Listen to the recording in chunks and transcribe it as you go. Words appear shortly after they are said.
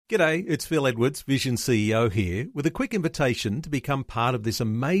G'day, it's Phil Edwards, Vision CEO here, with a quick invitation to become part of this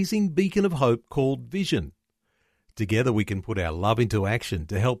amazing beacon of hope called Vision. Together we can put our love into action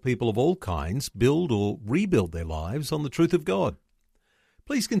to help people of all kinds build or rebuild their lives on the truth of God.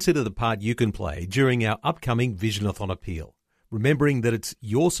 Please consider the part you can play during our upcoming Visionathon appeal, remembering that it's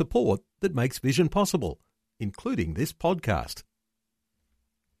your support that makes Vision possible, including this podcast.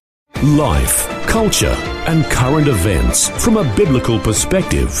 Life, culture, and current events from a biblical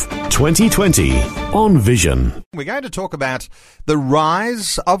perspective. 2020 on Vision. We're going to talk about the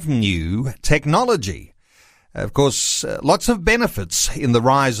rise of new technology. Of course, lots of benefits in the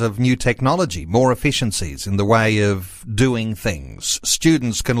rise of new technology, more efficiencies in the way of doing things.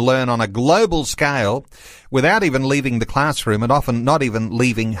 Students can learn on a global scale without even leaving the classroom and often not even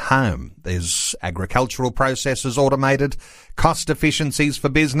leaving home. There's agricultural processes automated, cost efficiencies for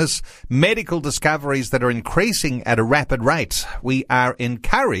business, medical discoveries that are increasing at a rapid rate. We are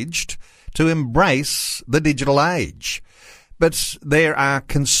encouraged to embrace the digital age. But there are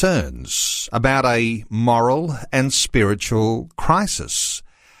concerns about a moral and spiritual crisis.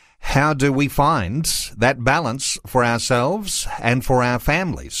 How do we find that balance for ourselves and for our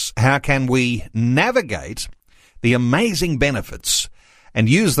families? How can we navigate the amazing benefits and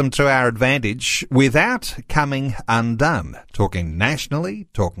use them to our advantage without coming undone? Talking nationally,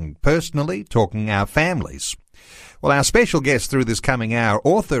 talking personally, talking our families. Well, our special guest through this coming hour,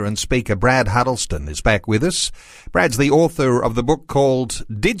 author and speaker Brad Huddleston, is back with us. Brad's the author of the book called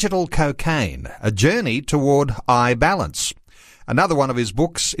Digital Cocaine, A Journey Toward Eye Balance. Another one of his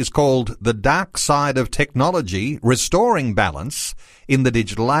books is called The Dark Side of Technology, Restoring Balance in the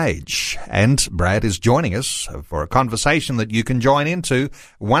Digital Age. And Brad is joining us for a conversation that you can join into,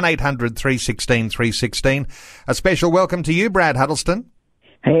 1-800-316-316. A special welcome to you, Brad Huddleston.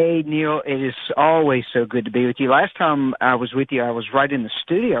 Hey, Neil, it is always so good to be with you. Last time I was with you, I was right in the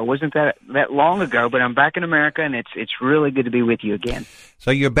studio. It wasn't that long ago, but I'm back in America, and it's really good to be with you again.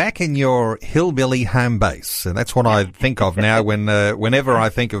 So you're back in your hillbilly home base, and that's what I think of now whenever I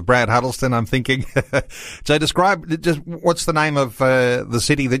think of Brad Huddleston, I'm thinking. So describe, just what's the name of the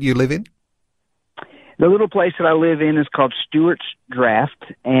city that you live in? The little place that I live in is called Stewart's Draft,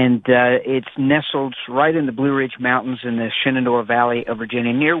 and it's nestled right in the Blue Ridge Mountains in the Shenandoah Valley of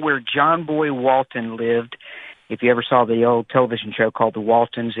Virginia, near where John Boy Walton lived. If you ever saw the old television show called The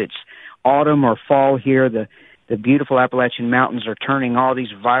Waltons, it's autumn or fall here. The beautiful Appalachian Mountains are turning all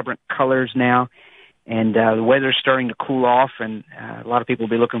these vibrant colors now, and the weather's starting to cool off, and a lot of people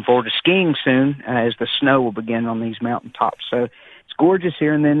will be looking forward to skiing soon as the snow will begin on these mountaintops. So it's gorgeous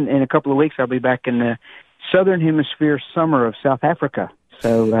here, and then in a couple of weeks I'll be back in the southern hemisphere summer of South Africa.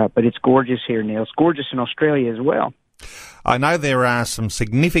 So, but it's gorgeous here, Neil. It's gorgeous in Australia as well. I know there are some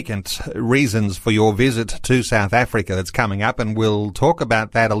significant reasons for your visit to South Africa that's coming up, and we'll talk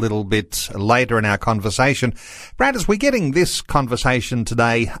about that a little bit later in our conversation. Brad, as we're getting this conversation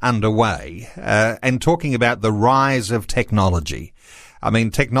today underway, and talking about the rise of technology, I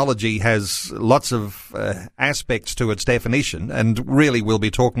mean, technology has lots of aspects to its definition, and really we'll be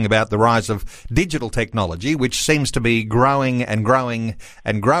talking about the rise of digital technology, which seems to be growing and growing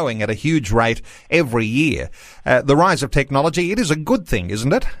and growing at a huge rate every year. The rise of technology, it is a good thing,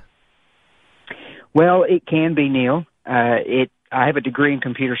 isn't it? Well, it can be, Neil. I have a degree in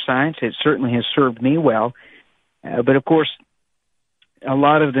computer science. It certainly has served me well. But, of course, a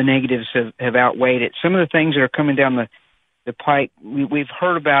lot of the negatives have outweighed it. Some of the things that are coming down the pike, we've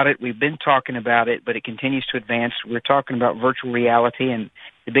heard about it, we've been talking about it, but it continues to advance. We're talking about virtual reality, and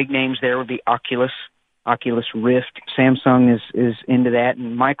the big names there would be Oculus Rift. Samsung is into that,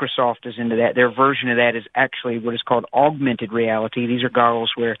 and Microsoft is into that. Their version of that is actually what is called augmented reality. These are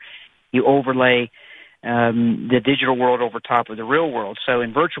goggles where you overlay the digital world over top of the real world. So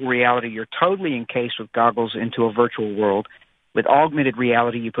in virtual reality, you're totally encased with goggles into a virtual world. With augmented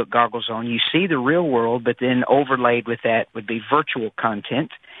reality, you put goggles on, you see the real world, but then overlaid with that would be virtual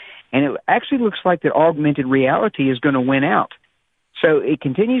content. And it actually looks like that augmented reality is going to win out. So it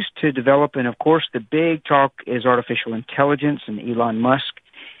continues to develop, and of course the big talk is artificial intelligence and Elon Musk.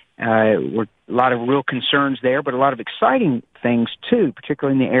 A lot of real concerns there, but a lot of exciting things too,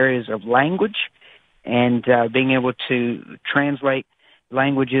 particularly in the areas of language and being able to translate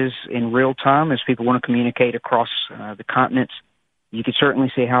languages in real time as people want to communicate across the continents. You can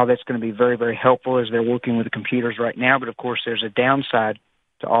certainly see how that's going to be very, very helpful as they're working with the computers right now, but of course there's a downside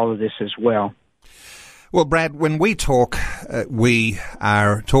to all of this as well. Well, Brad, when we talk, we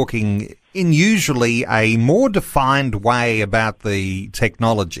are talking in usually a more defined way about the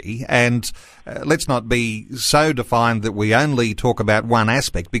technology, and let's not be so defined that we only talk about one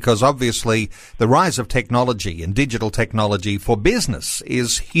aspect, because obviously the rise of technology and digital technology for business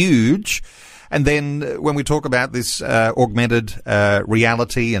is huge. And then when we talk about this augmented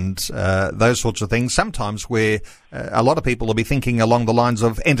reality and those sorts of things, sometimes where a lot of people will be thinking along the lines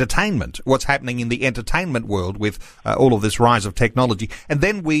of entertainment, what's happening in the entertainment world with all of this rise of technology. And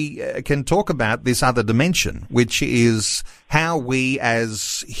then we can talk about this other dimension, which is how we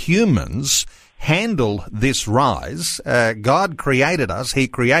as humans handle this rise. God created us. He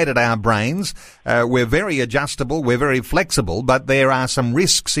created our brains. We're very adjustable. We're very flexible, but there are some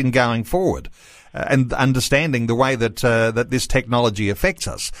risks in going forward. And understanding the way that that this technology affects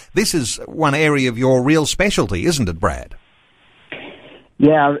us. This is one area of your real specialty, isn't it, Brad?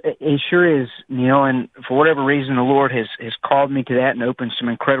 Yeah, it sure is, Neil, and for whatever reason, the Lord has called me to that and opened some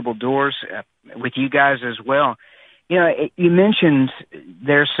incredible doors with you guys as well. You know, you mentioned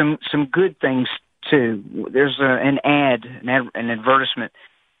there's some good things, too. There's an advertisement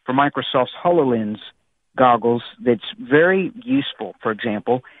for Microsoft's HoloLens goggles that's very useful, for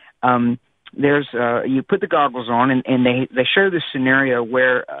example. You put the goggles on, and they show this scenario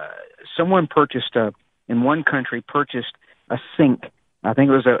where someone in one country purchased a sink. I think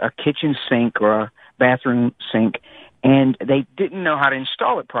it was a kitchen sink or a bathroom sink, and they didn't know how to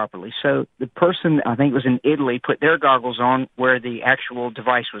install it properly. So the person, I think it was in Italy, put their goggles on where the actual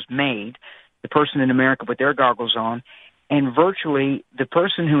device was made. The person in America put their goggles on, and virtually the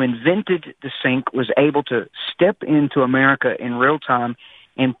person who invented the sink was able to step into America in real time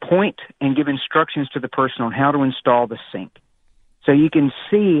and point and give instructions to the person on how to install the sink. So you can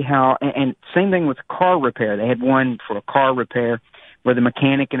see how, and same thing with car repair. They had one for a car repair where the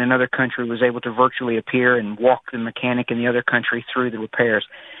mechanic in another country was able to virtually appear and walk the mechanic in the other country through the repairs.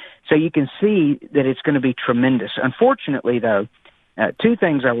 So you can see that it's going to be tremendous. Unfortunately, though, two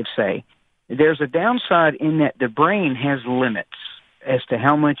things I would say. There's a downside in that the brain has limits as to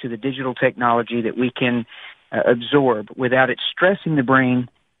how much of the digital technology that we can absorb without it stressing the brain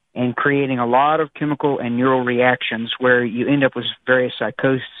and creating a lot of chemical and neural reactions where you end up with various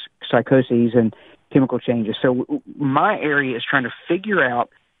psychoses and chemical changes. So my area is trying to figure out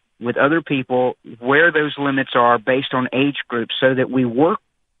with other people where those limits are based on age groups so that we work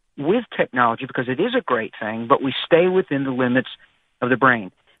with technology, because it is a great thing, but we stay within the limits of the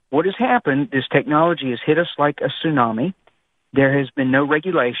brain. What has happened, this technology has hit us like a tsunami. There has been no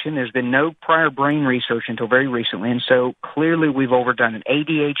regulation. There's been no prior brain research until very recently, and so clearly we've overdone it.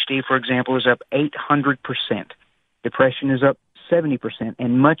 ADHD, for example, is up 800%. Depression is up 70%,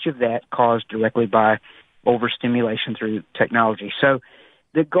 and much of that caused directly by overstimulation through technology. So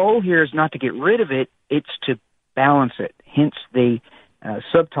the goal here is not to get rid of it, it's to balance it, hence the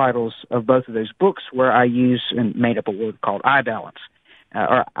subtitles of both of those books where I use and made up a word called iBalance.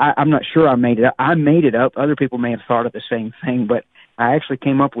 I'm not sure I made it up. I made it up. Other people may have thought of the same thing, but I actually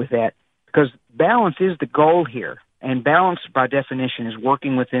came up with that because balance is the goal here. And balance, by definition, is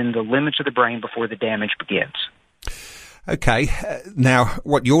working within the limits of the brain before the damage begins. Okay. Now,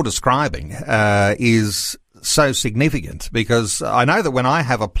 what you're describing is so significant because I know that when I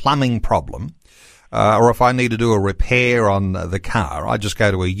have a plumbing problem, or if I need to do a repair on the car, I just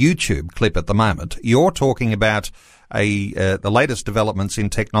go to a YouTube clip at the moment. You're talking about the latest developments in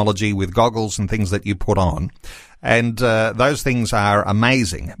technology with goggles and things that you put on. And those things are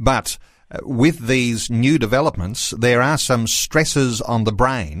amazing. But with these new developments, there are some stresses on the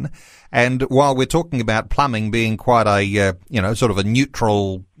brain. And while we're talking about plumbing being quite a, sort of a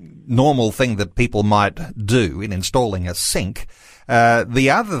neutral, normal thing that people might do in installing a sink, the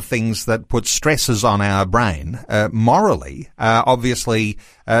other things that put stresses on our brain, morally, are obviously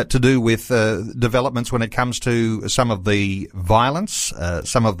to do with developments when it comes to some of the violence,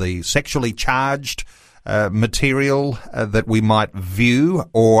 some of the sexually charged material that we might view,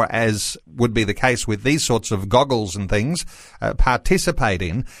 or as would be the case with these sorts of goggles and things, participate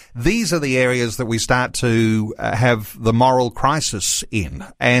in. These are the areas that we start to have the moral crisis in.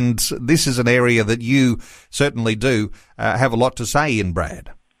 And this is an area that you certainly do have a lot to say in,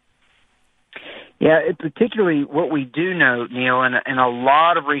 Brad. Yeah, particularly what we do know, Neil, and a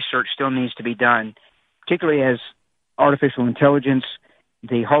lot of research still needs to be done, particularly as artificial intelligence,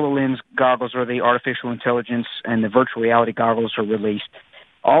 the HoloLens goggles or the artificial intelligence and the virtual reality goggles are released.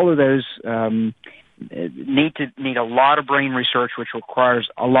 All of those need a lot of brain research, which requires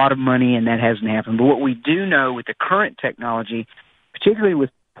a lot of money, and that hasn't happened. But what we do know with the current technology, particularly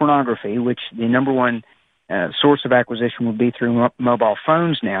with pornography, which the number one source of acquisition will be through mobile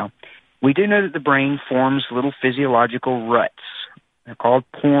phones now, we do know that the brain forms little physiological ruts They're called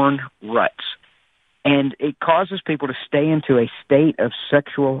porn ruts. And it causes people to stay into a state of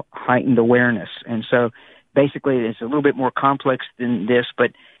sexual heightened awareness. And so basically it's a little bit more complex than this,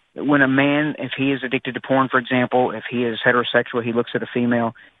 but when a man, if he is addicted to porn, for example, if he is heterosexual, he looks at a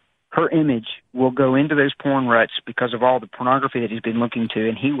female, her image will go into those porn ruts because of all the pornography that he's been looking to,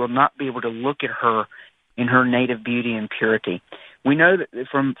 and he will not be able to look at her in her native beauty and purity. We know that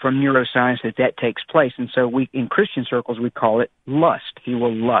from neuroscience that takes place, and so in Christian circles we call it lust. He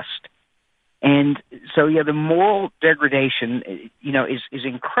will lust. And so, the moral degradation, is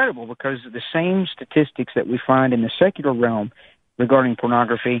incredible because the same statistics that we find in the secular realm regarding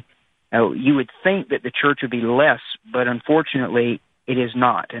pornography, you would think that the church would be less, but unfortunately it is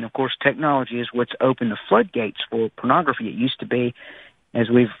not. And of course, technology is what's opened the floodgates for pornography. It used to be,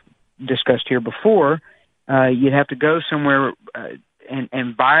 as we've discussed here before, you'd have to go somewhere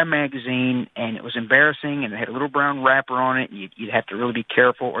and buy a magazine, and it was embarrassing, and it had a little brown wrapper on it. You'd have to really be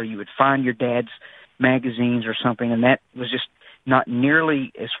careful, or you would find your dad's magazines or something, and that was just not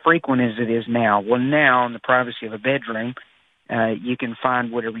nearly as frequent as it is now. Well, now, in the privacy of a bedroom, you can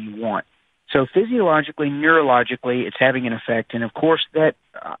find whatever you want. So physiologically, neurologically, it's having an effect, and of course that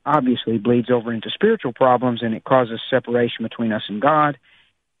obviously bleeds over into spiritual problems, and it causes separation between us and God,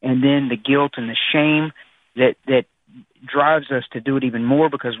 and then the guilt and the shame that drives us to do it even more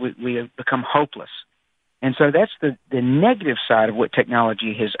because we have become hopeless. And so that's the negative side of what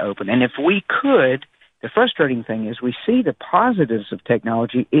technology has opened. And if we could, the frustrating thing is we see the positives of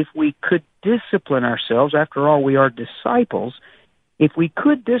technology if we could discipline ourselves. After all, we are disciples. If we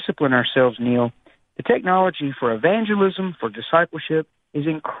could discipline ourselves, Neil, the technology for evangelism, for discipleship is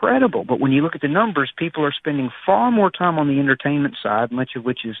incredible. But when you look at the numbers, people are spending far more time on the entertainment side, much of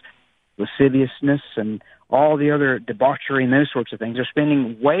which is lasciviousness and all the other debauchery and those sorts of things. They're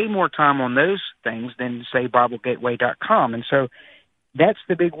spending way more time on those things than, say, BibleGateway.com. And so that's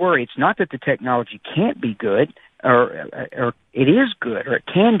the big worry. It's not that the technology can't be good, or it is good, or it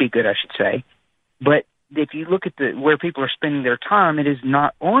can be good, I should say. But if you look at where people are spending their time, it is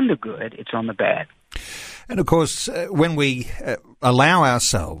not on the good, it's on the bad. And of course, when we allow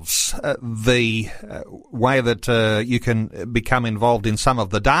ourselves the way that you can become involved in some of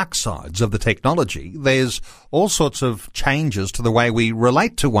the dark sides of the technology, there's all sorts of changes to the way we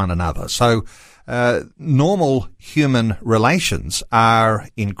relate to one another. So normal human relations are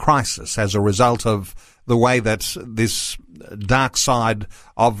in crisis as a result of the way that this dark side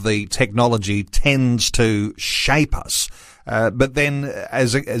of the technology tends to shape us. But then,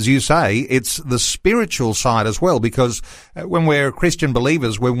 as you say, it's the spiritual side as well, because when we're Christian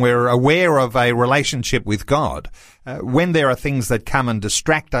believers, when we're aware of a relationship with God, when there are things that come and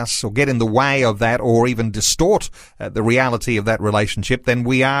distract us or get in the way of that or even distort the reality of that relationship, then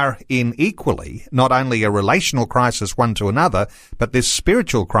we are in equally not only a relational crisis one to another, but this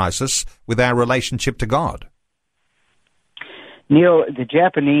spiritual crisis with our relationship to God. Neil, the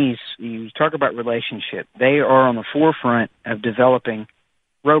Japanese, you talk about relationship, they are on the forefront of developing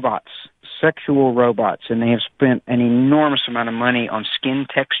robots, sexual robots, and they have spent an enormous amount of money on skin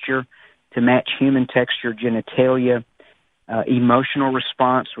texture to match human texture, genitalia, emotional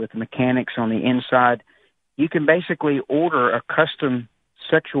response with mechanics on the inside. You can basically order a custom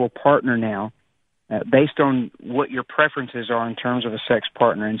sexual partner now based on what your preferences are in terms of a sex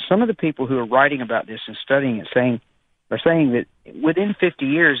partner. And some of the people who are writing about this and studying it are saying that within 50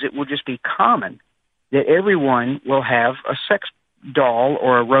 years it will just be common that everyone will have a sex doll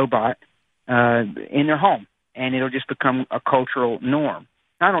or a robot in their home, and it'll just become a cultural norm.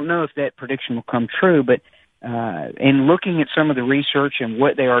 I don't know if that prediction will come true, but in looking at some of the research and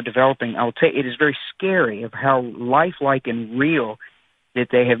what they are developing, I will tell you, it is very scary of how lifelike and real that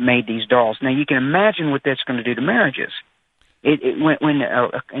they have made these dolls. Now, you can imagine what that's going to do to marriages. When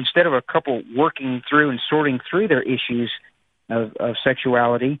instead of a couple working through and sorting through their issues of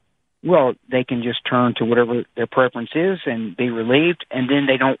sexuality, well, they can just turn to whatever their preference is and be relieved, and then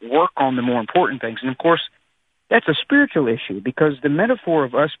they don't work on the more important things. And, of course, that's a spiritual issue because the metaphor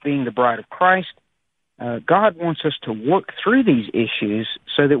of us being the bride of Christ, God wants us to work through these issues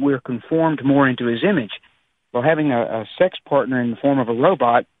so that we're conformed more into His image. Well, having a sex partner in the form of a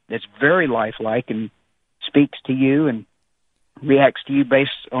robot that's very lifelike and speaks to you and reacts to you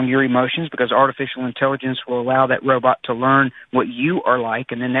based on your emotions, because artificial intelligence will allow that robot to learn what you are like,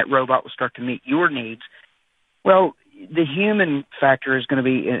 and then that robot will start to meet your needs. Well, the human factor is going to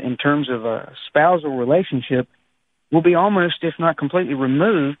be, in terms of a spousal relationship, will be almost, if not completely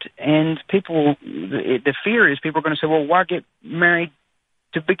removed, and the fear is people are going to say, well, why get married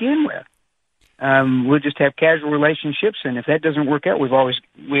to begin with? We'll just have casual relationships, and if that doesn't work out, we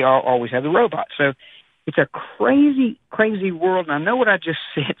always have the robot. So it's a crazy, crazy world. And I know what I just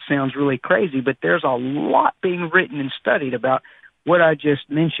said sounds really crazy, but there's a lot being written and studied about what I just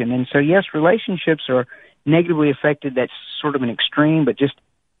mentioned. And so, yes, relationships are negatively affected. That's sort of an extreme, but just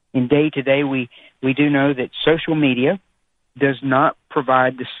in day-to-day, we do know that social media does not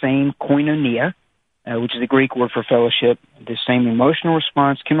provide the same koinonia, which is the Greek word for fellowship, the same emotional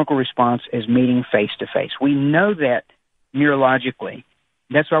response, chemical response as meeting face-to-face. We know that neurologically.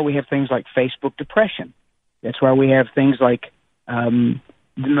 That's why we have things like Facebook depression. That's why we have things like the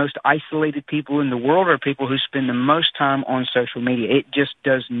most isolated people in the world are people who spend the most time on social media. It just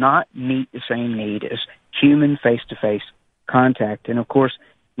does not meet the same need as human face-to-face contact. And, of course,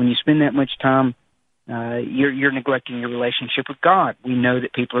 when you spend that much time, you're neglecting your relationship with God. We know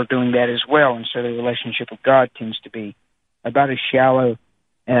that people are doing that as well, and so the relationship with God tends to be about as shallow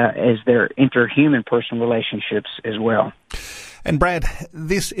as their interhuman personal relationships as well. And Brad,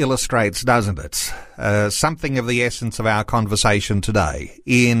 this illustrates, doesn't it, something of the essence of our conversation today,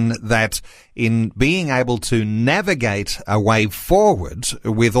 in that in being able to navigate a way forward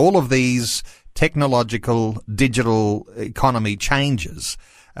with all of these technological, digital economy changes,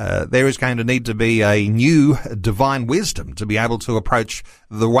 there is going to need to be a new divine wisdom to be able to approach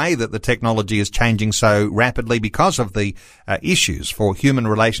the way that the technology is changing so rapidly because of the issues for human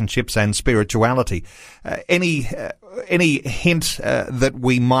relationships and spirituality. Any hint that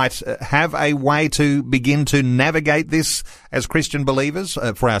we might have a way to begin to navigate this as Christian believers,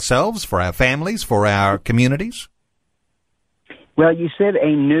 for ourselves, for our families, for our communities? Well, you said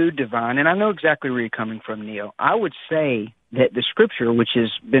a new divine, and I know exactly where you're coming from, Neil. I would say that the Scripture, which has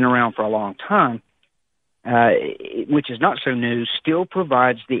been around for a long time, which is not so new, still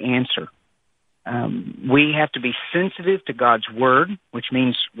provides the answer. We have to be sensitive to God's Word, which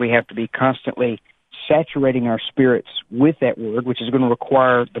means we have to be constantly saturating our spirits with that Word, which is going to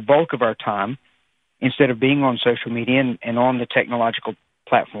require the bulk of our time instead of being on social media and on the technological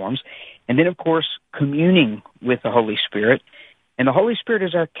platforms. And then, of course, communing with the Holy Spirit. And the Holy Spirit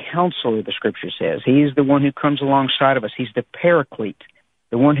is our counselor, the Scripture says. He is the one who comes alongside of us. He's the paraclete,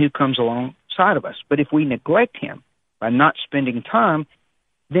 the one who comes alongside of us. But if we neglect him by not spending time,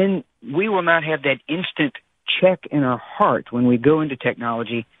 then we will not have that instant check in our heart when we go into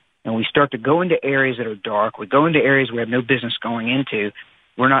technology and we start to go into areas that are dark. We go into areas we have no business going into.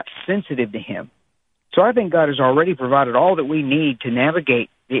 We're not sensitive to him. So I think God has already provided all that we need to navigate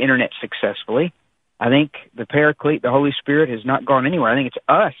the Internet successfully. I think the Paraclete, the Holy Spirit, has not gone anywhere. I think it's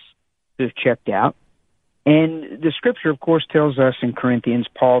us who have checked out. And the Scripture, of course, tells us in Corinthians,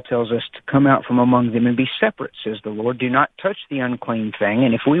 Paul tells us to come out from among them and be separate, says the Lord. Do not touch the unclean thing.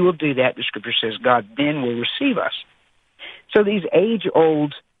 And if we will do that, the Scripture says God then will receive us. So these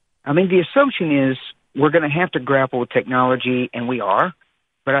age-old, the assumption is we're going to have to grapple with technology, and we are.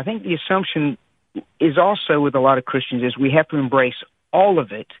 But I think the assumption is also with a lot of Christians is we have to embrace all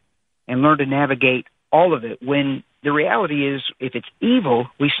of it and learn to navigate all of it, when the reality is if it's evil,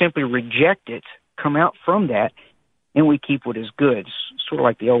 we simply reject it, come out from that, and we keep what is good. It's sort of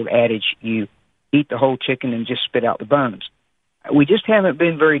like the old adage, you eat the whole chicken and just spit out the bones. We just haven't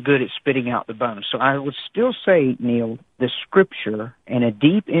been very good at spitting out the bones. So I would still say, Neil, the Scripture and a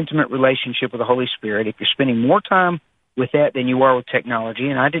deep, intimate relationship with the Holy Spirit, if you're spending more time with that than you are with technology,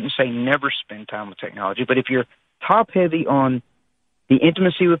 and I didn't say never spend time with technology, but if you're top-heavy on the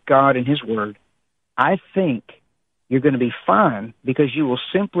intimacy with God and His Word, I think you're going to be fine because you will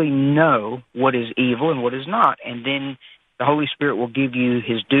simply know what is evil and what is not. And then the Holy Spirit will give you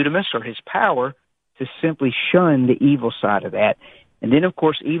His dunamis or His power to simply shun the evil side of that. And then, of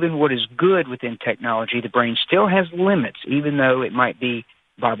course, even what is good within technology, the brain still has limits, even though it might be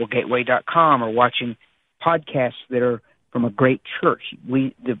BibleGateway.com or watching podcasts that are from a great church.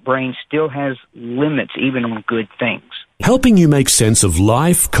 The brain still has limits, even on good things. Helping you make sense of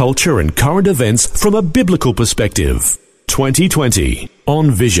life, culture, and current events from a biblical perspective. 2020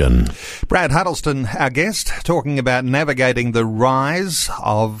 on Vision. Brad Huddleston, our guest, talking about navigating the rise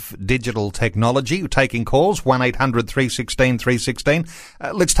of digital technology. We're taking calls,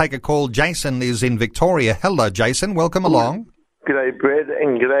 1-800-316-316. Let's take a call. Jason is in Victoria. Hello, Jason. Welcome along. G'day, Brad,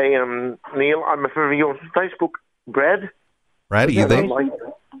 and g'day, Neil. I'm a friend of yours on Facebook. Brad, are you there?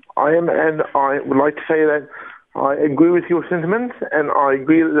 I am, and I would like to say that I agree with your sentiments, and I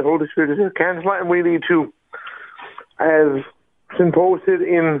agree that the Holy Spirit is a counselor, and we need to, as St. Paul said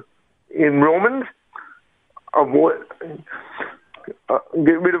in Romans,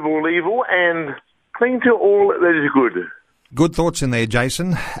 get rid of all evil and cling to all that is good. Good thoughts in there,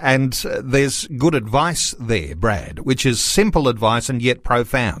 Jason, and there's good advice there, Brad, which is simple advice and yet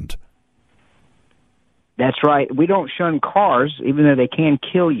profound. That's right. We don't shun cars, even though they can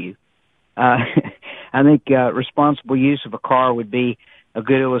kill you. I think responsible use of a car would be a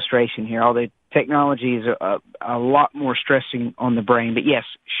good illustration here, although technology is a lot more stressing on the brain. But yes,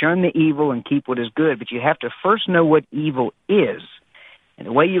 shun the evil and keep what is good, but you have to first know what evil is. And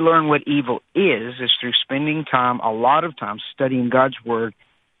the way you learn what evil is through spending time, a lot of time, studying God's Word,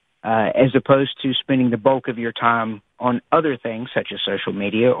 as opposed to spending the bulk of your time on other things, such as social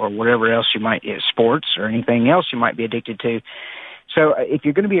media or whatever else you might, sports or anything else you might be addicted to. So if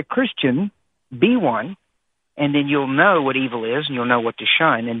you're going to be a Christian, be one, and then you'll know what evil is, and you'll know what to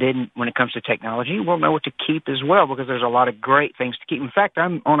shun. And then when it comes to technology, we'll know what to keep as well, because there's a lot of great things to keep. In fact,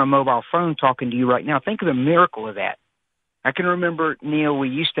 I'm on a mobile phone talking to you right now. Think of the miracle of that. I can remember, Neil, we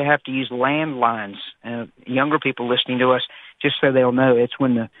used to have to use landlines. Younger people listening to us, just so they'll know, it's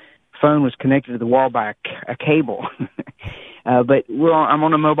when the phone was connected to the wall by a cable. But I'm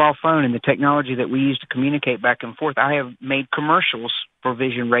on a mobile phone, and the technology that we use to communicate back and forth, I have made commercials for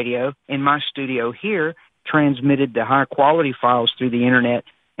Vision Radio in my studio here, transmitted the high-quality files through the Internet,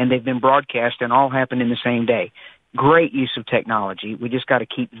 and they've been broadcast, and all happened in the same day. Great use of technology. We just got to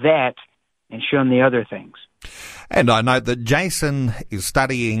keep that and shun the other things. And I know that Jason is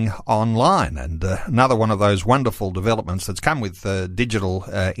studying online, and another one of those wonderful developments that's come with the digital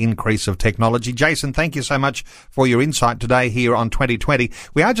increase of technology. Jason, thank you so much for your insight today here on 2020.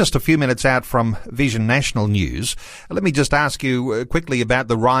 We are just a few minutes out from Vision National News. Let me just ask you quickly about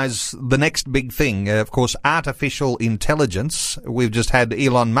the next big thing, of course, artificial intelligence. We've just had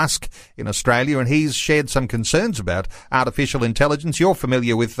Elon Musk in Australia, and he's shared some concerns about artificial intelligence. You're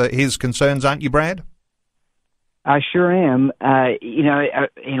familiar with his concerns, aren't you, Brad? I sure am.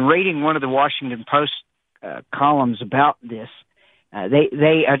 In reading one of the Washington Post columns about this, I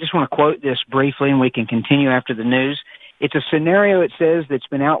just want to quote this briefly, and we can continue after the news. It's a scenario, it says, that's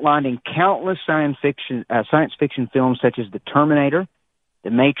been outlined in countless science fiction films such as The Terminator,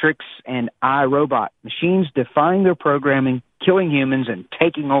 The Matrix, and I, Robot. Machines defying their programming, killing humans, and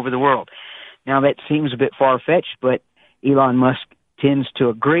taking over the world. Now, that seems a bit far-fetched, but Elon Musk tends to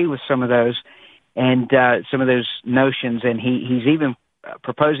agree with some of those and some of those notions, and he's even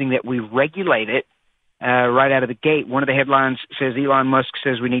proposing that we regulate it right out of the gate. One of the headlines says Elon Musk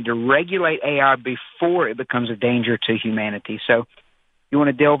says we need to regulate AI before it becomes a danger to humanity. So you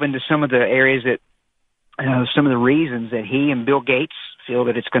want to delve into some of the areas that, some of the reasons that he and Bill Gates feel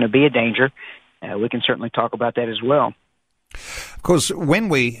that it's going to be a danger. We can certainly talk about that as well. Of course, when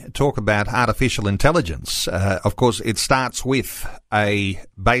we talk about artificial intelligence, of course, it starts with a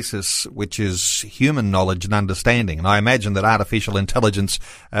basis which is human knowledge and understanding. And I imagine that artificial intelligence,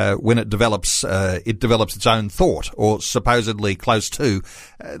 when it develops its own thought, or supposedly close to.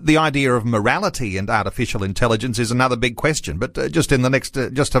 The idea of morality and artificial intelligence is another big question. But just in the next,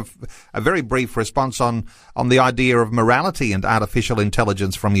 just a very brief response on the idea of morality and artificial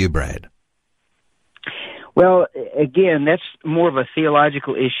intelligence from you, Brad. Well, again, that's more of a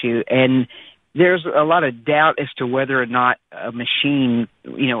theological issue, and there's a lot of doubt as to whether or not a machine,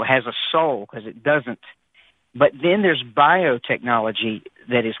 has a soul, because it doesn't. But then there's biotechnology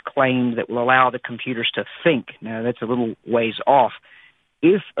that is claimed that will allow the computers to think. Now, that's a little ways off.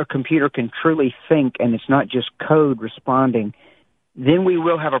 If a computer can truly think and it's not just code responding, then we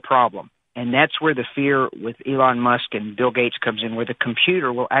will have a problem. And that's where the fear with Elon Musk and Bill Gates comes in, where the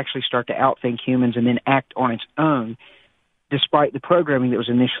computer will actually start to outthink humans and then act on its own, despite the programming that was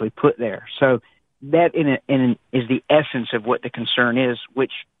initially put there. So that is the essence of what the concern is,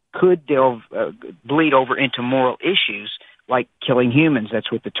 which could bleed over into moral issues like killing humans.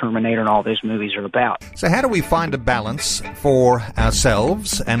 That's what The Terminator and all those movies are about. So how do we find a balance for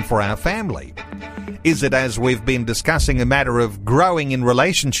ourselves and for our family? Is it, as we've been discussing, a matter of growing in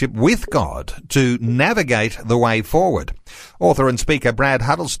relationship with God to navigate the way forward? Author and speaker Brad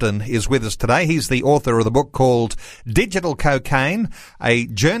Huddleston is with us today. He's the author of the book called Digital Cocaine, A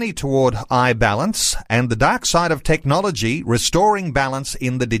Journey Toward Eye Balance and the Dark Side of Technology, Restoring Balance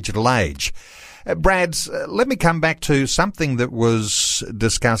in the Digital Age. Brad, let me come back to something that was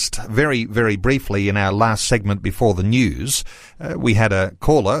discussed very, very briefly in our last segment before the news. We had a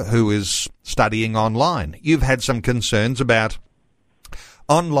caller who is studying online. You've had some concerns about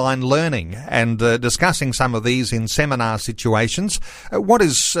online learning and discussing some of these in seminar situations. What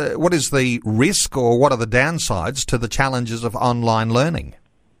is the risk, or what are the downsides to the challenges of online learning?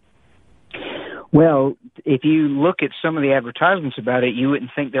 Well, if you look at some of the advertisements about it, you wouldn't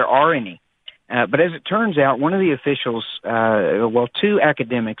think there are any. But as it turns out, one of the officials, two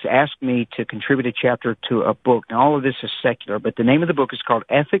academics, asked me to contribute a chapter to a book. Now, all of this is secular, but the name of the book is called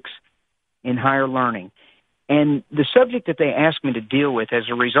Ethics in Higher Learning. And the subject that they asked me to deal with as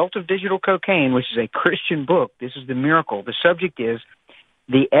a result of Digital Cocaine, which is a Christian book, this is the miracle. The subject is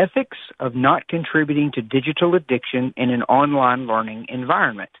The ethics of not contributing to digital addiction in an online learning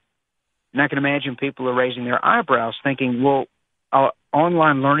environment. And I can imagine people are raising their eyebrows thinking, well,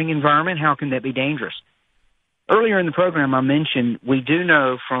 online learning environment, how can that be dangerous? Earlier in the program, I mentioned we do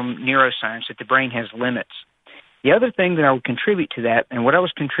know from neuroscience that the brain has limits. The other thing that I would contribute to that, and what I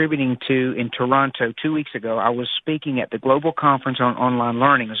was contributing to in Toronto 2 weeks ago, I was speaking at the Global Conference on Online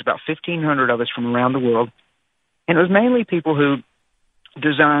Learning. It was about 1,500 of us from around the world, and it was mainly people who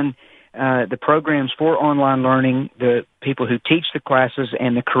design the programs for online learning, the people who teach the classes,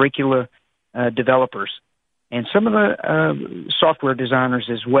 and the curricula developers, and some of the software designers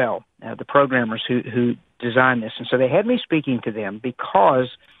as well, the programmers who design this. And so they had me speaking to them because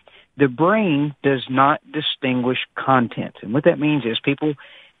the brain does not distinguish content. And what that means is people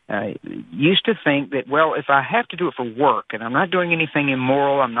used to think that, well, if I have to do it for work and I'm not doing anything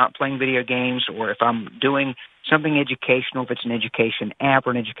immoral, I'm not playing video games, or if I'm doing something educational, if it's an education app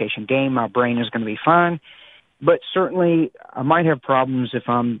or an education game, my brain is going to be fine. But certainly I might have problems if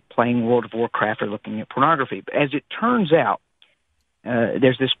I'm playing World of Warcraft or looking at pornography. But as it turns out,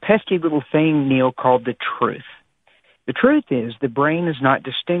 there's this pesky little thing, Neil, called the truth. The truth is the brain is not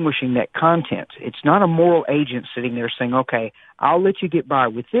distinguishing that content. It's not a moral agent sitting there saying, okay, I'll let you get by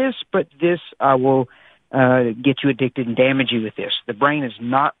with this, but this I will get you addicted and damage you with this. The brain is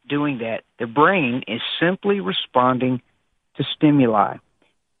not doing that. The brain is simply responding to stimuli.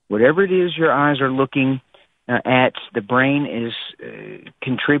 Whatever it is your eyes are looking at, the brain is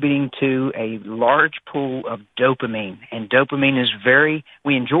contributing to a large pool of dopamine. And dopamine is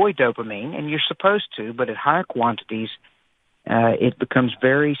we enjoy dopamine, and you're supposed to, but at higher quantities, it becomes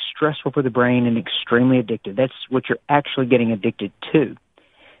very stressful for the brain and extremely addictive. That's what you're actually getting addicted to.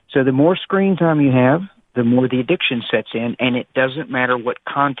 So the more screen time you have, the more the addiction sets in, and it doesn't matter what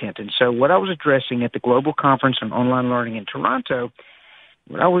content. And so what I was addressing at the Global Conference on Online Learning in Toronto,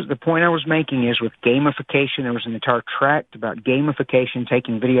 the point I was making is with gamification, there was an entire tract about gamification,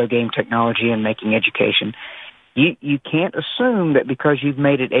 taking video game technology and making education. You can't assume that because you've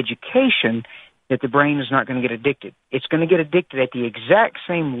made it education that the brain is not going to get addicted. It's going to get addicted at the exact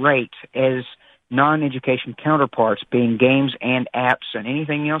same rate as non-education counterparts, being games and apps and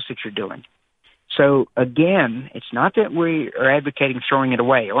anything else that you're doing. So, again, it's not that we are advocating throwing it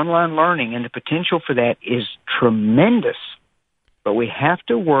away. Online learning and the potential for that is tremendous. But we have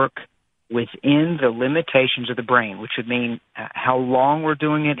to work within the limitations of the brain, which would mean how long we're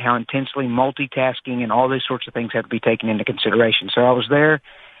doing it, how intensely multitasking, and all these sorts of things have to be taken into consideration. So I was there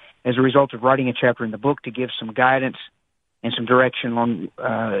as a result of writing a chapter in the book to give some guidance and some direction on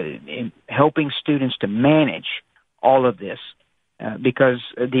in helping students to manage all of this, because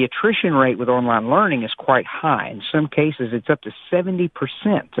the attrition rate with online learning is quite high. In some cases, it's up to 70%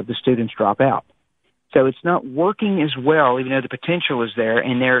 of the students drop out. So it's not working as well, even though the potential is there,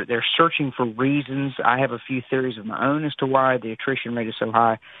 and they're searching for reasons. I have a few theories of my own as to why the attrition rate is so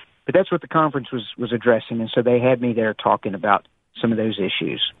high, but that's what the conference was addressing, and so they had me there talking about some of those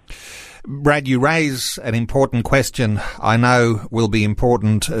issues. Brad, you raise an important question I know will be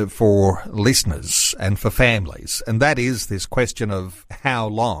important for listeners and for families, and that is this question of how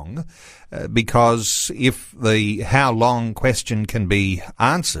long, because if the how long question can be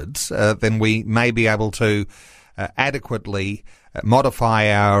answered, then we may be able to adequately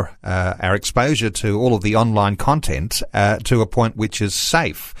modify our exposure to all of the online content to a point which is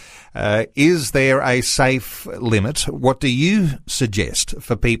safe. Is there a safe limit? What do you suggest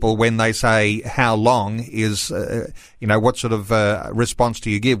for people when they say how long is, what sort of response do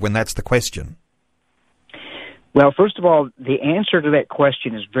you give when that's the question? Well, first of all, the answer to that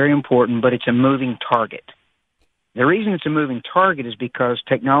question is very important, but it's a moving target. The reason it's a moving target is because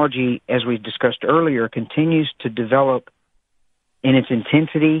technology, as we discussed earlier, continues to develop in its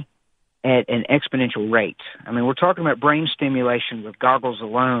intensity at an exponential rate. I mean, we're talking about brain stimulation with goggles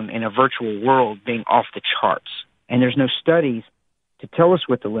alone in a virtual world being off the charts. And there's no studies to tell us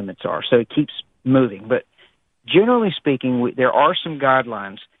what the limits are, so it keeps moving. But generally speaking, there are some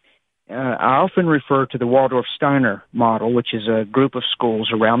guidelines. I often refer to the Waldorf-Steiner model, which is a group of schools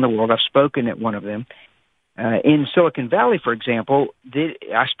around the world. I've spoken at one of them. In Silicon Valley, for example,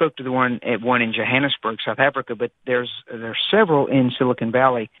 I spoke to one in Johannesburg, South Africa, but there's several in Silicon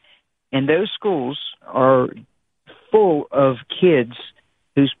Valley. And those schools are full of kids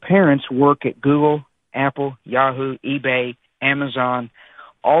whose parents work at Google, Apple, Yahoo, eBay, Amazon,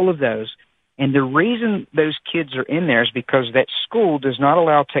 all of those. And the reason those kids are in there is because that school does not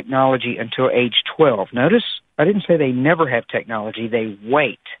allow technology until age 12. Notice, I didn't say they never have technology. They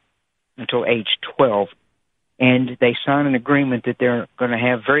wait until age 12. and they sign an agreement that they're going to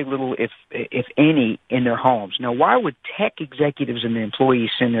have very little, if any, in their homes. Now, why would tech executives and the employees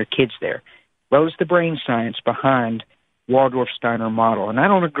send their kids there? Well, it's the brain science behind Waldorf-Steiner model. And I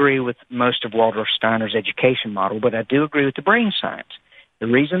don't agree with most of Waldorf-Steiner's education model, but I do agree with the brain science. The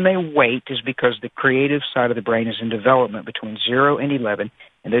reason they wait is because the creative side of the brain is in development between 0 and 11,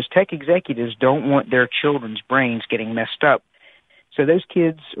 and those tech executives don't want their children's brains getting messed up. So those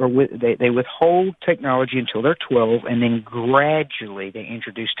kids they withhold technology until they're 12, and then gradually they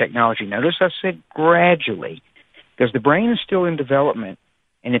introduce technology. Notice I said gradually, because the brain is still in development,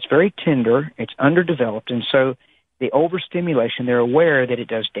 and it's very tender, it's underdeveloped, and so the overstimulation, they're aware that it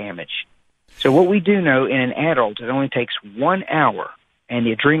does damage. So what we do know in an adult, it only takes 1 hour, and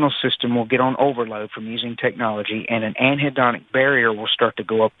the adrenal system will get on overload from using technology, and an anhedonic barrier will start to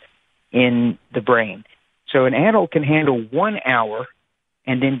go up in the brain. So an adult can handle 1 hour,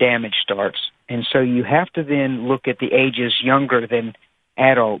 and then damage starts. And so you have to then look at the ages younger than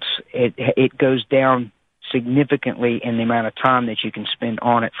adults. It goes down significantly in the amount of time that you can spend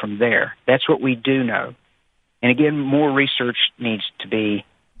on it from there. That's what we do know. And again, more research needs to be,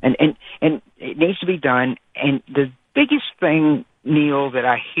 and it needs to be done. And the biggest thing, Neil, that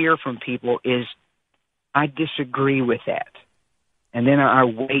I hear from people is, I disagree with that. And then I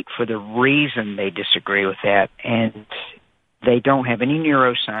wait for the reason they disagree with that, and they don't have any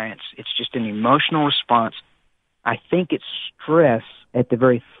neuroscience. It's just an emotional response. I think it's stress at the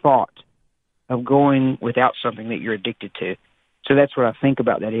very thought of going without something that you're addicted to. So that's what I think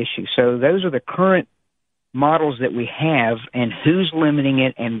about that issue. So those are the current models that we have, and who's limiting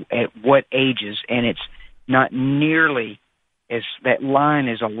it and at what ages, and it's not nearly as, that line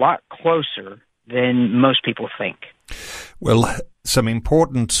is a lot closer than most people think. Well, some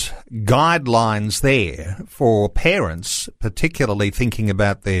important guidelines there for parents, particularly thinking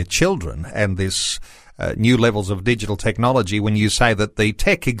about their children and this new levels of digital technology, when you say that the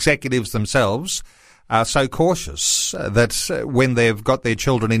tech executives themselves are so cautious that when they've got their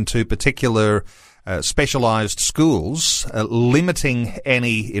children into particular specialized schools, limiting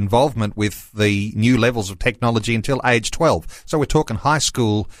any involvement with the new levels of technology until age 12. So we're talking high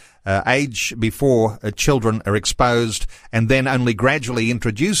school age before children are exposed, and then only gradually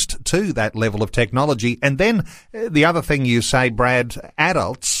introduced to that level of technology. And then the other thing you say, Brad,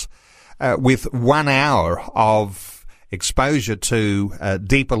 adults with 1 hour of exposure to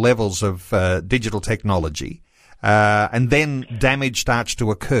deeper levels of digital technology, and then damage starts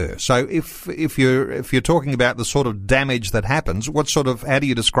to occur. So if you're talking about the sort of damage that happens, how do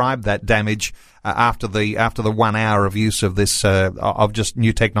you describe that damage after the 1 hour of use of this of just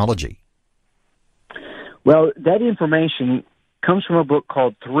new technology? Well, that information comes from a book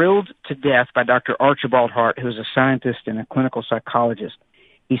called Thrilled to Death by Dr. Archibald Hart, who is a scientist and a clinical psychologist.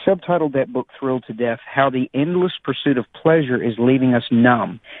 He subtitled that book, Thrilled to Death, How the Endless Pursuit of Pleasure is Leaving Us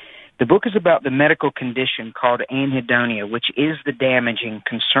Numb. The book is about the medical condition called anhedonia, which is the damaging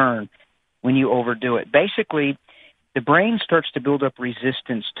concern when you overdo it. Basically, the brain starts to build up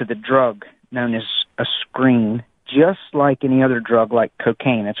resistance to the drug known as a screen, just like any other drug like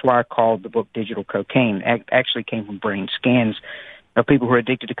cocaine. That's why I called the book Digital Cocaine. It actually came from brain scans of people who are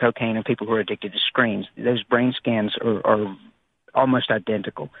addicted to cocaine and people who are addicted to screens. Those brain scans are almost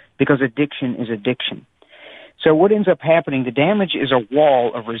identical because addiction is addiction. So what ends up happening, the damage is a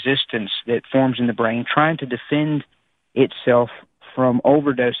wall of resistance that forms in the brain trying to defend itself from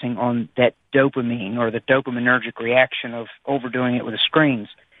overdosing on that dopamine or the dopaminergic reaction of overdoing it with the screens.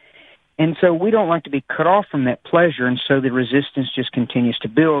 And so we don't like to be cut off from that pleasure, and so the resistance just continues to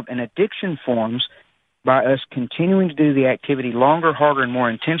build. And addiction forms by us continuing to do the activity longer, harder, and more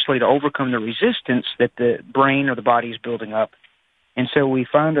intensely to overcome the resistance that the brain or the body is building up. And so we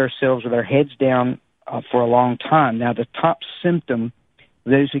find ourselves with our heads down for a long time. Now, the top symptom,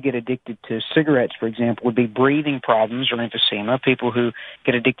 those who get addicted to cigarettes, for example, would be breathing problems or emphysema. People who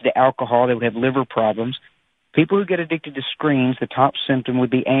get addicted to alcohol, they would have liver problems. People who get addicted to screens, the top symptom would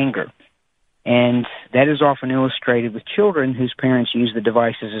be anger. And that is often illustrated with children whose parents use the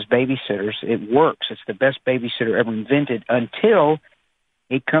devices as babysitters. It works. It's the best babysitter ever invented until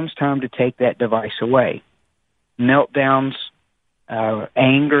it comes time to take that device away. Meltdowns,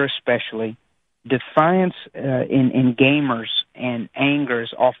 anger especially, defiance in gamers and anger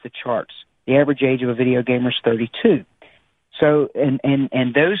is off the charts. The average age of a video gamer is 32. So,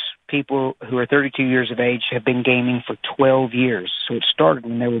 and those people who are 32 years of age have been gaming for 12 years. So it started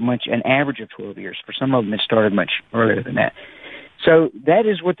when they were an average of 12 years. For some of them, it started much earlier than that. So that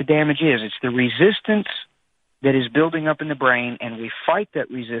is what the damage is. It's the resistance that is building up in the brain, and we fight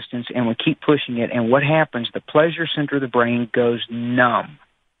that resistance, and we keep pushing it. And what happens? The pleasure center of the brain goes numb.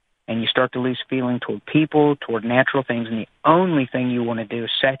 and you start to lose feeling toward people, toward natural things, and the only thing you want to do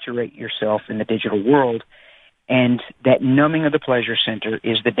is saturate yourself in the digital world. And that numbing of the pleasure center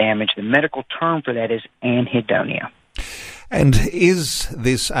is the damage. The medical term for that is anhedonia. And is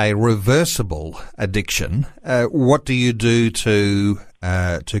this a reversible addiction? What do you do to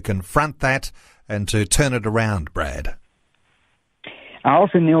confront that and to turn it around, Brad? I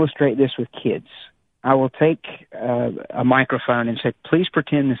often illustrate this with kids. I will take a microphone and say, please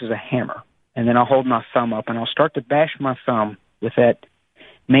pretend this is a hammer. And then I'll hold my thumb up and I'll start to bash my thumb with that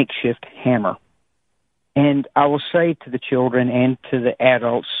makeshift hammer. And I will say to the children and to the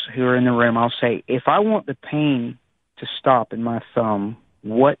adults who are in the room, I'll say, if I want the pain to stop in my thumb,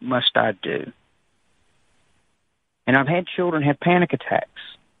 what must I do? And I've had children have panic attacks,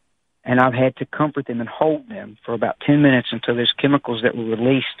 and I've had to comfort them and hold them for about 10 minutes until those chemicals that were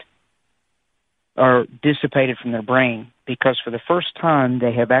released are dissipated from their brain, because for the first time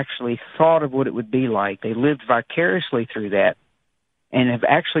they have actually thought of what it would be like. They lived vicariously through that and have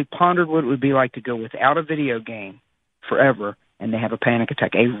actually pondered what it would be like to go without a video game forever, and they have a panic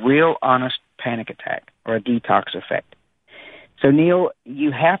attack, a real honest panic attack or a detox effect. So, Neil,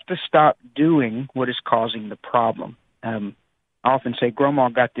 you have to stop doing what is causing the problem. I often say Grandma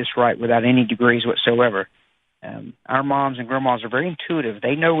got this right without any degrees whatsoever. Our moms and grandmas are very intuitive.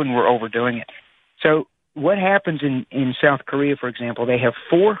 They know when we're overdoing it. So what happens in South Korea, for example, they have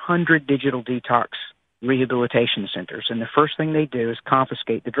 400 digital detox rehabilitation centers, and the first thing they do is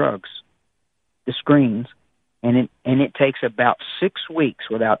confiscate the drugs, the screens, and it takes about 6 weeks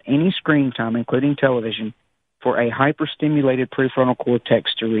without any screen time, including television, for a hyperstimulated prefrontal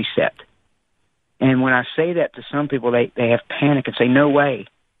cortex to reset. And when I say that to some people, they have panic and say, no way.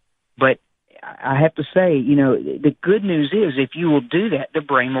 But I have to say, the good news is if you will do that, the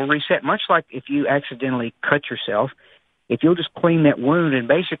brain will reset, much like if you accidentally cut yourself. If you'll just clean that wound and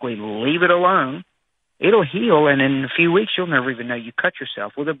basically leave it alone, it'll heal, and in a few weeks you'll never even know you cut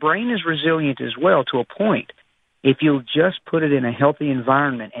yourself. Well, the brain is resilient as well to a point. If you'll just put it in a healthy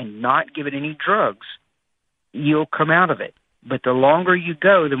environment and not give it any drugs, you'll come out of it. But the longer you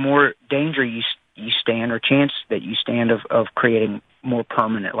go, the more danger you stand, or chance that you stand of creating more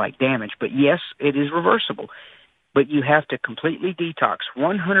permanent like damage. But yes, it is reversible. But you have to completely detox,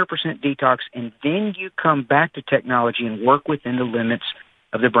 100% detox, and then you come back to technology and work within the limits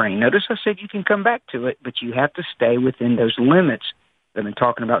of the brain. Notice I said you can come back to it, but you have to stay within those limits that I've been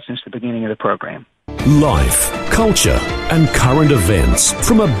talking about since the beginning of the program. Life, culture, and current events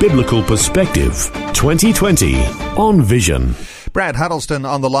from a biblical perspective. 2020 on Vision. Brad Huddleston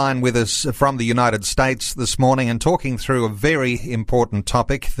on the line with us from the United States this morning and talking through a very important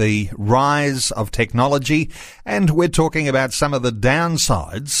topic, the rise of technology. And we're talking about some of the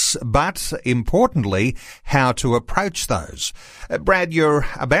downsides, but importantly, how to approach those. Brad, you're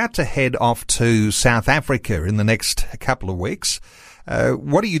about to head off to South Africa in the next couple of weeks.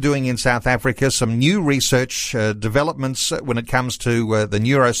 What are you doing in South Africa? Some new research developments when it comes to the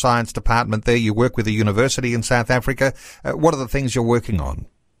neuroscience department there. You work with a university in South Africa. What are the things you're working on?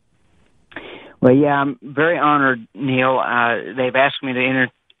 Well, yeah, I'm very honored, Neil. They've asked me to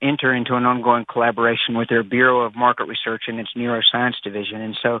enter into an ongoing collaboration with their Bureau of Market Research and its Neuroscience Division.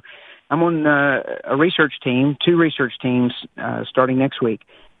 And so I'm on a research team, 2 research teams starting next week.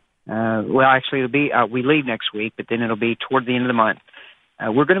 Well, actually, it'll be we leave next week, but then it'll be toward the end of the month.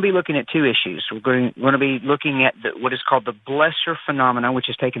 We're going to be looking at 2 issues. We're going to be looking at what is called the blesser phenomena, which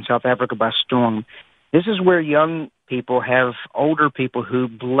has taken South Africa by storm. This is where young people have older people who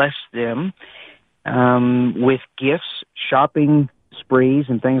bless them with gifts, shopping sprees,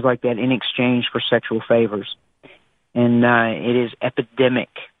 and things like that in exchange for sexual favors. And it is epidemic.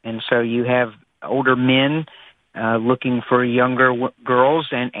 And so you have older men looking for younger girls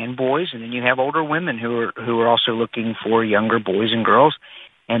and boys, and then you have older women who are also looking for younger boys and girls,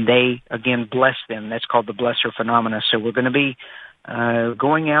 and they again bless them. That's called the blesser phenomena. So we're going to be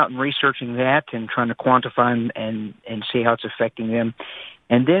going out and researching that and trying to quantify and see how it's affecting them.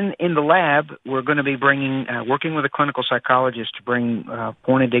 And then in the lab, we're going to be working with a clinical psychologist to bring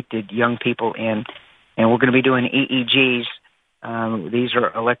porn-addicted young people in, and we're going to be doing EEGs. These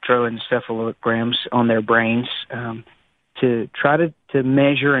are electroencephalograms on their brains to try to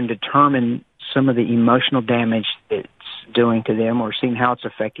measure and determine some of the emotional damage it's doing to them, or seeing how it's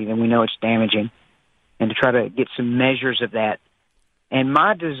affecting them. We know it's damaging, and to try to get some measures of that. And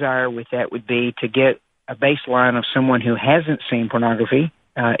my desire with that would be to get a baseline of someone who hasn't seen pornography,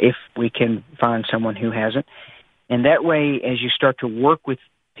 if we can find someone who hasn't. And that way, as you start to work with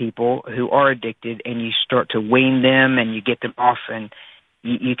people who are addicted and you start to wean them and you get them off and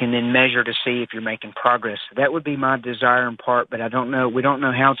you can then measure to see if you're making progress. That would be my desire in part, but I don't know. We don't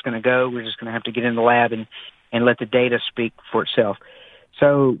know how it's going to go. We're just going to have to get in the lab and let the data speak for itself.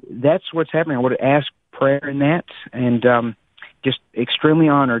 So that's what's happening. I would ask prayer in that, and just extremely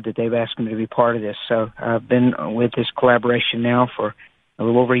honored that they've asked me to be part of this. So I've been with this collaboration now for a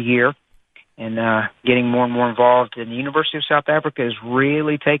little over a year, and getting more and more involved. And the University of South Africa has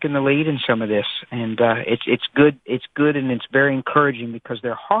really taken the lead in some of this, and it's good. It's good, and it's very encouraging because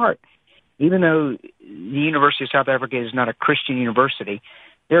their heart, even though the University of South Africa is not a Christian university,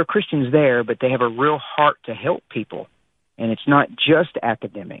 there are Christians there, but they have a real heart to help people. And it's not just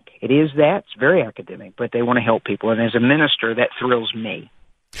academic. It is that. It's very academic, but they want to help people. And as a minister, that thrills me.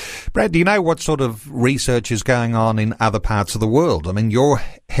 Brad, do you know what sort of research is going on in other parts of the world? I mean, you're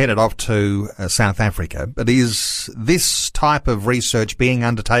headed off to South Africa, but is this type of research being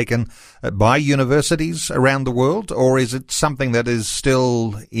undertaken by universities around the world, or is it something that is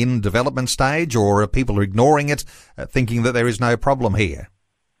still in development stage, or are people ignoring it, thinking that there is no problem here?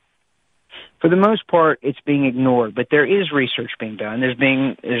 For the most part, it's being ignored, but there is research being done. There's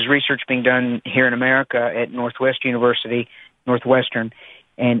research being done here in America at Northwestern,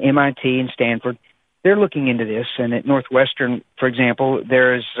 and MIT and Stanford. They're looking into this, and at Northwestern, for example,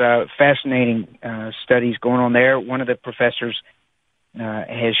 there's fascinating studies going on there. One of the professors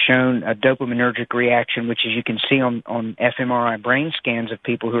has shown a dopaminergic reaction, which, as you can see on fMRI brain scans of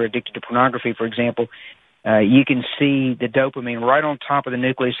people who are addicted to pornography, for example. You can see the dopamine right on top of the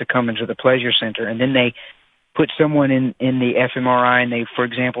nucleus accumbens or the pleasure center, and then they put someone in the fMRI and they, for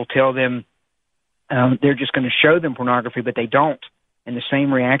example, tell them they're just going to show them pornography, but they don't, and the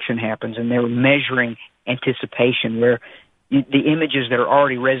same reaction happens, and they're measuring anticipation where the images that are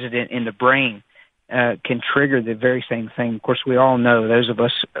already resident in the brain can trigger the very same thing. Of course, we all know, those of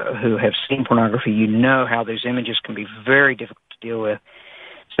us who have seen pornography, you know how those images can be very difficult to deal with.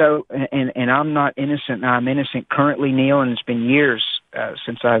 So, and I'm not innocent. Now, I'm innocent currently, Neil, and it's been years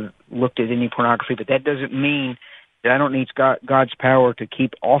since I've looked at any pornography, but that doesn't mean that I don't need God's power to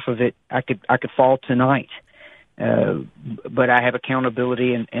keep off of it. I could fall tonight, but I have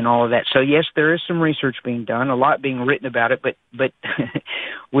accountability and all of that. So, yes, there is some research being done, a lot being written about it, but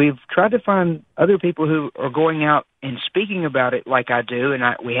we've tried to find other people who are going out and speaking about it like I do, and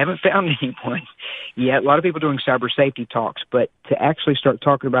we haven't found anyone yet. A lot of people doing cyber safety talks, but to actually start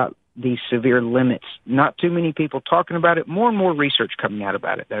talking about these severe limits, not too many people talking about it, more and more research coming out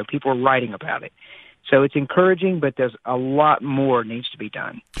about it, though. People are writing about it. So it's encouraging, but there's a lot more needs to be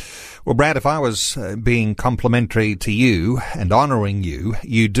done. Well, Brad, if I was being complimentary to you and honouring you,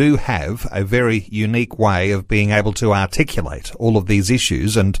 you do have a very unique way of being able to articulate all of these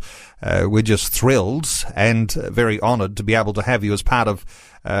issues, and we're just thrilled and very honoured to be able to have you as part of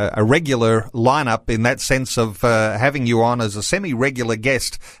a regular lineup, in that sense of having you on as a semi-regular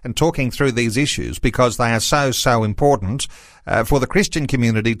guest and talking through these issues, because they are so important for the Christian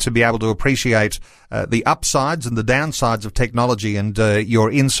community to be able to appreciate the upsides and the downsides of technology, and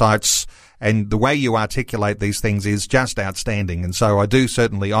your insights and the way you articulate these things is just outstanding. And so I do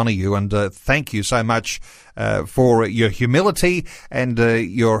certainly honour you, and thank you so much for your humility and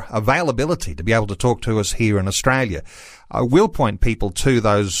your availability to be able to talk to us here in Australia. I will point people to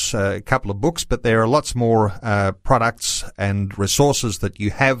those couple of books, but there are lots more products and resources that you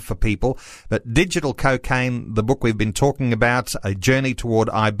have for people. But Digital Cocaine, the book we've been talking about, A Journey Toward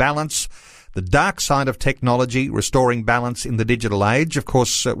iBalance, The Dark Side of Technology, Restoring Balance in the Digital Age. Of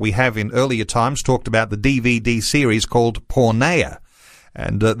course, we have in earlier times talked about the DVD series called Porneia.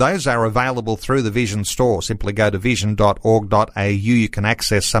 And those are available through the Vision store. Simply go to vision.org.au. You can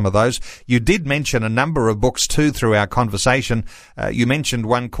access some of those. You did mention a number of books too through our conversation. You mentioned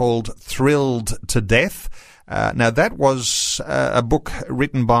one called Thrilled to Death. Now that was a book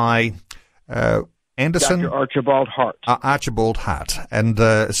written by Anderson? Dr. Archibald Hart. Archibald Hart. And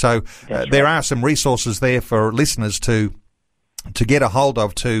so there are some resources there for listeners to get a hold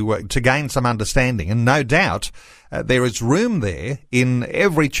of, to gain some understanding. And no doubt there is room there in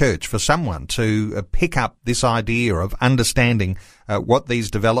every church for someone to pick up this idea of understanding what these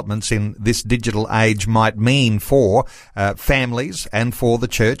developments in this digital age might mean for families and for the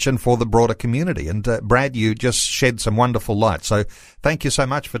church and for the broader community. And Brad, you just shed some wonderful light. So thank you so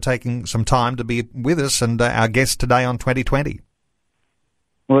much for taking some time to be with us and our guest today on 2020.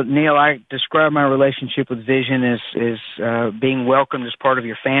 Well, Neil, I describe my relationship with Vision as being welcomed as part of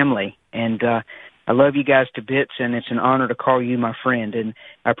your family. And I love you guys to bits, and it's an honor to call you my friend. And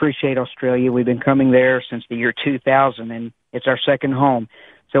I appreciate Australia. We've been coming there since the year 2000, and It's our second home.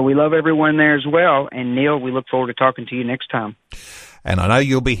 So we love everyone there as well. And Neil, we look forward to talking to you next time. And I know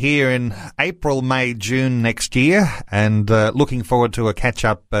you'll be here in April, May, June next year, and looking forward to a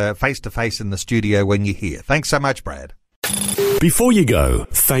catch-up face-to-face in the studio when you're here. Thanks so much, Brad. Before you go,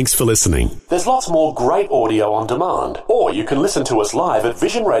 thanks for listening. There's lots more great audio on demand, or you can listen to us live at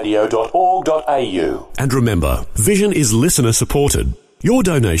visionradio.org.au. And remember, Vision is listener supported. Your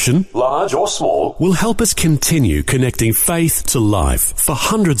donation, large or small, will help us continue connecting faith to life for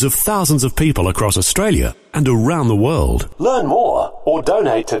hundreds of thousands of people across Australia and around the world. Learn more or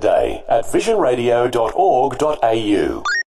donate today at visionradio.org.au.